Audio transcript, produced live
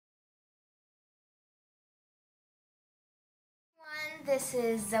This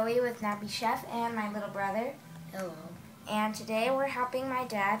is Zoe with Nappy Chef and my little brother. Hello. And today we're helping my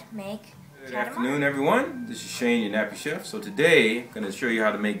dad make Good calamari. afternoon, everyone. This is Shane, your Nappy Chef. So today I'm going to show you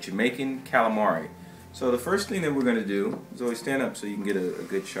how to make Jamaican calamari. So the first thing that we're going to do is always stand up so you can get a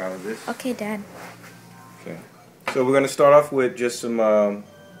good shot of this. Okay, Dad. Okay. So we're going to start off with just some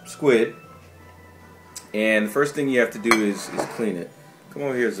squid. And the first thing you have to do is clean it. Come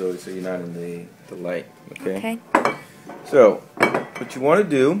over here, Zoe, so you're not in the light. Okay? So what you want to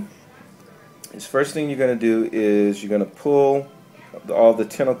do is, first thing you're going to do is you're going to pull all the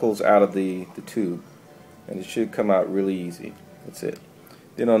tentacles out of the tube, and it should come out really easy. That's it.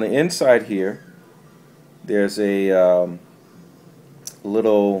 Then on the inside here there's a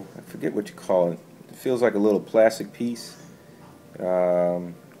little, I forget what you call it, it feels like a little plastic piece,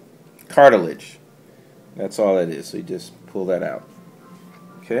 cartilage. That's all that is. So you just pull that out.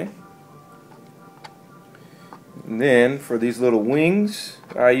 Okay? And then for these little wings,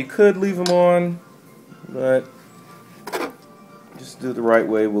 you could leave them on, but just do it the right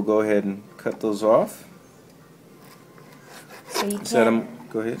way. We'll go ahead and cut those off. So you Set them. can't.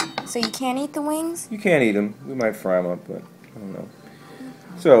 Go ahead. So you can't eat the wings? You can't eat them. We might fry them up, but I don't know.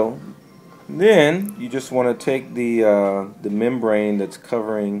 So then you just want to take the membrane that's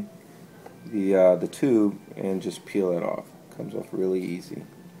covering the tube and just peel it off. It comes off really easy.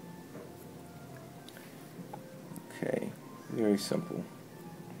 Okay, very simple.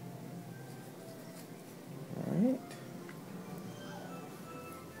 Alright.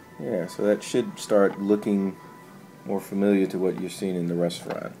 Yeah, so that should start looking more familiar to what you're seeing in the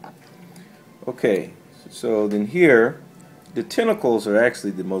restaurant. Okay, so then here, the tentacles are actually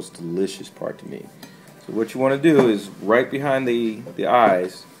the most delicious part to me. So what you want to do is, right behind the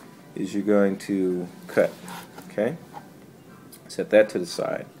eyes, is you're going to cut. Okay? Set that to the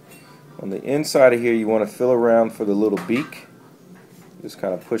side. On the inside of here, you want to feel around for the little beak. Just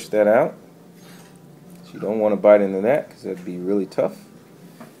kind of push that out. So you don't want to bite into that because that'd be really tough.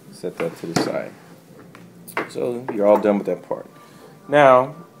 Set that to the side. So you're all done with that part.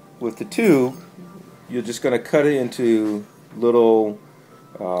 Now, with the tube, you're just going to cut it into little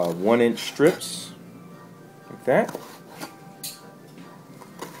 1-inch strips, like that.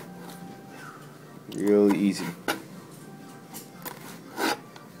 Really easy.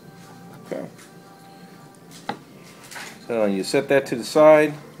 Okay. So you set that to the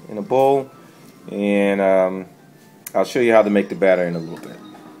side in a bowl, and I'll show you how to make the batter in a little bit.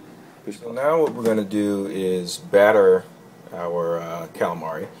 So now what we're going to do is batter our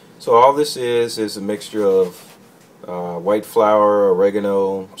calamari. So all this is a mixture of white flour,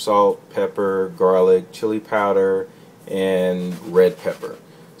 oregano, salt, pepper, garlic, chili powder, and red pepper.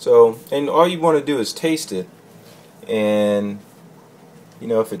 So, and all you want to do is taste it, and you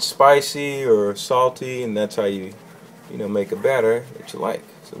know, if it's spicy or salty, and that's how you make a batter that you like.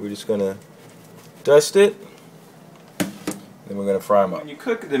 So we're just gonna dust it, then we're gonna fry them up. When you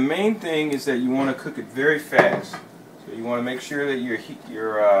cook, the main thing is that you want to cook it very fast. So you want to make sure that your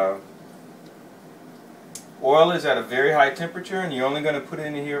oil is at a very high temperature, and you're only going to put it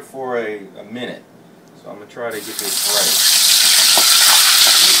in here for a minute. So I'm going to try to get this right.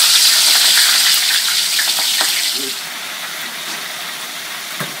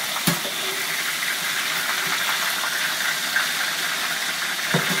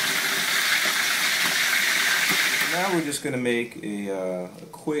 Now we're just going to make a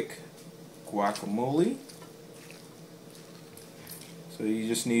quick guacamole. So you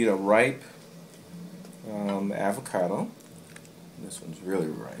just need a ripe avocado. This one's really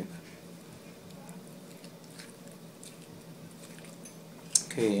ripe.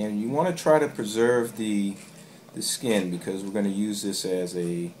 Okay, and you want to try to preserve the skin because we're going to use this as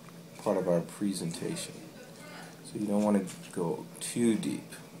a part of our presentation. So you don't want to go too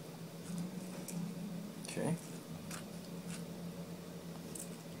deep. Okay.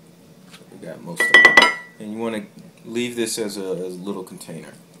 So we got most of it. And you want to leave this as a little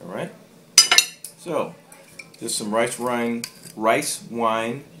container. Alright? So, just some rice wine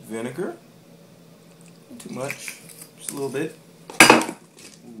vinegar. Not too much, just a little bit.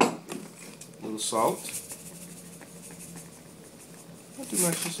 A little salt. Not too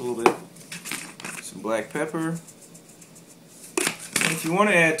much, just a little bit. Some black pepper. And if you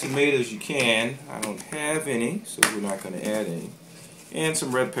want to add tomatoes, you can. I don't have any, so we're not going to add any. And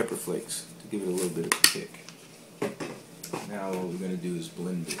some red pepper flakes to give it a little bit of a kick. Now what we're going to do is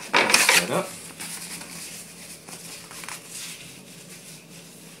blend it. Set up.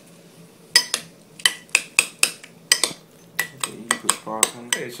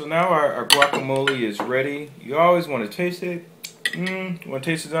 Okay, so now our guacamole is ready. You always want to taste it. You want to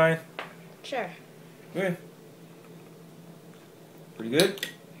taste it, Zion? Sure. Good. Pretty good?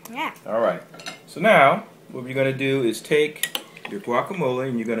 Yeah. Alright. So now, what you're going to do is take your guacamole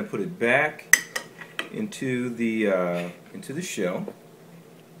and you're going to put it back into the shell.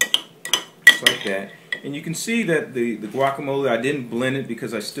 Just like that. And you can see that the guacamole, I didn't blend it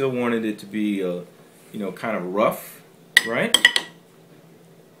because I still wanted it to be, you know, kind of rough, right?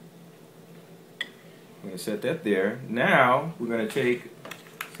 I'm going to set that there. Now, we're going to take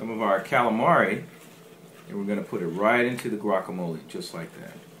some of our calamari and we're going to put it right into the guacamole, just like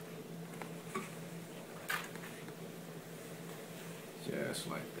that. Just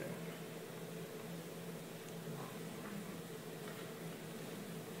like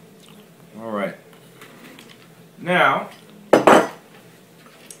that. Alright. Now,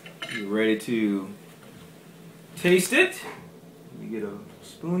 you're ready to taste it. Let me get a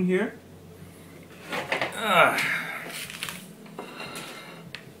spoon here.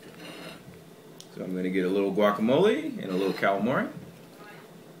 So I'm going to get a little guacamole and a little calamari.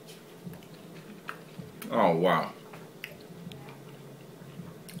 Oh, wow.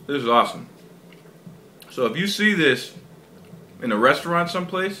 This is awesome. So if you see this in a restaurant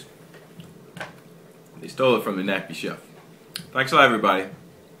someplace, they stole it from the Nappy Chef. Thanks a lot, everybody.